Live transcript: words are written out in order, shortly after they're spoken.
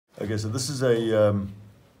Okay, so this is a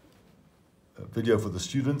video for the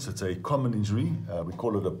students. It's a common injury. We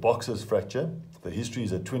call it a boxer's fracture. The history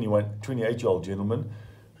is a 28-year-old gentleman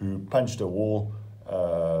who punched a wall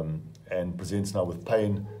and presents now with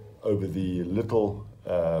pain over the little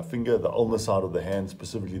finger, the ulnar side of the hand,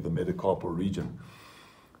 specifically the metacarpal region.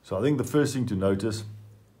 So I think the first thing to notice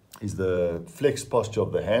is the flexed posture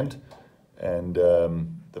of the hand and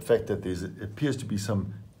the fact that there appears to be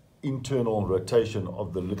some internal rotation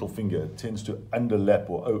of the little finger. It tends to underlap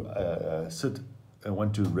or sit and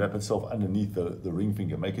want to wrap itself underneath the ring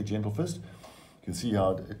finger. Make a gentle fist. You can see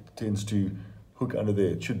how it tends to hook under there.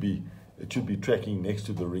 It should be tracking next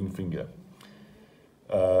to the ring finger.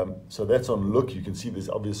 So that's on look. You can see there's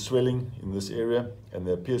obvious swelling in this area, and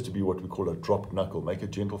there appears to be what we call a dropped knuckle. Make a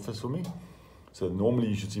gentle fist for me. So normally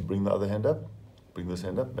you should see, bring the other hand up, bring this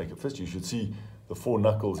hand up, make a fist. You should see the 4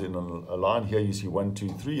 knuckles in a line. Here you see 1, 2,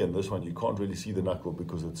 3, and this one you can't really see the knuckle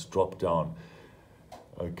because it's dropped down.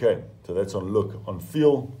 Okay, so that's on look. On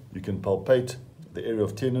feel, you can palpate. The area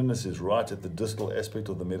of tenderness is right at the distal aspect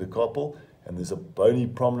of the metacarpal, and there's a bony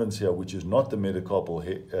prominence here which is not the metacarpal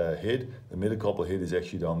head. The metacarpal head is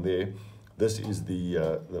actually down there. This is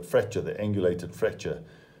the fracture, the angulated fracture.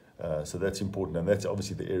 So that's important, and that's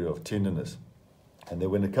obviously the area of tenderness. And then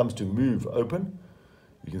when it comes to move open,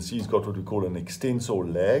 you can see he's got what we call an extensor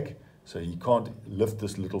lag, so he can't lift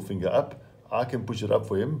this little finger up. I can push it up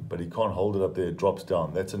for him, but he can't hold it up there, it drops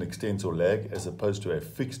down. That's an extensor lag as opposed to a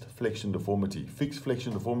fixed flexion deformity. Fixed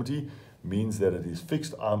flexion deformity means that it is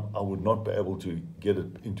fixed. I would not be able to get it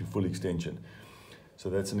into full extension.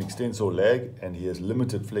 So that's an extensor lag, and he has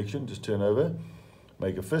limited flexion. Just turn over,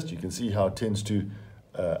 make a fist. You can see how it tends to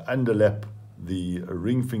underlap the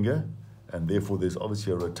ring finger, and therefore there's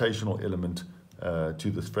obviously a rotational element to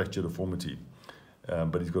this fracture deformity.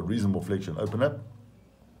 But he's got reasonable flexion. Open up.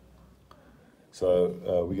 So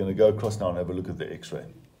we're going to go across now and have a look at the x-ray.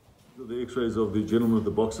 The x-rays of the gentleman with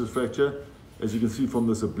the boxer's fracture. As you can see from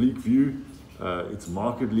this oblique view, it's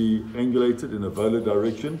markedly angulated in a volar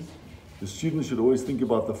direction. The student should always think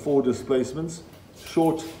about the 4 displacements: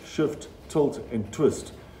 short, shift, tilt, and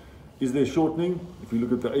twist. Is there shortening? If you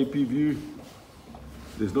look at the AP view,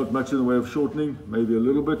 there's not much in the way of shortening, maybe a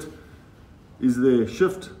little bit. Is there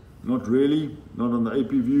shift? Not really, not on the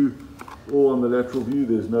AP view or on the lateral view.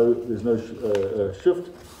 There's no shift.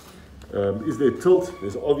 Is there tilt?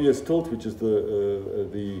 There's obvious tilt, which is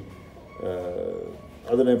the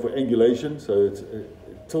other name for angulation. So it's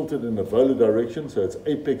tilted in a volar direction, so it's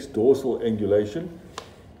apex dorsal angulation.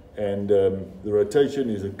 And the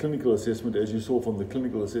rotation is a clinical assessment. As you saw from the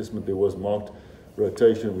clinical assessment, there was marked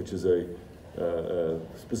rotation, which is a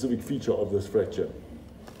specific feature of this fracture.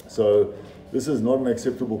 So this is not an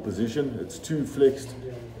acceptable position. It's too flexed.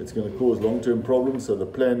 It's going to cause long-term problems. So the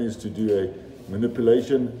plan is to do a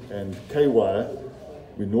manipulation and K-wire.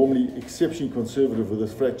 We're normally exceptionally conservative with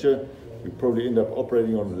this fracture. We probably end up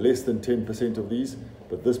operating on less than 10% of these,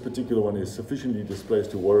 but this particular one is sufficiently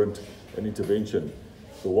displaced to warrant an intervention.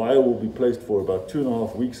 The wire will be placed for about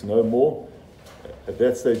 2.5 weeks, no more. At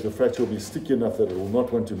that stage, the fracture will be sticky enough that it will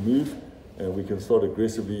not want to move, and we can start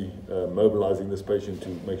aggressively mobilizing this patient to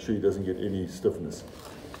make sure he doesn't get any stiffness.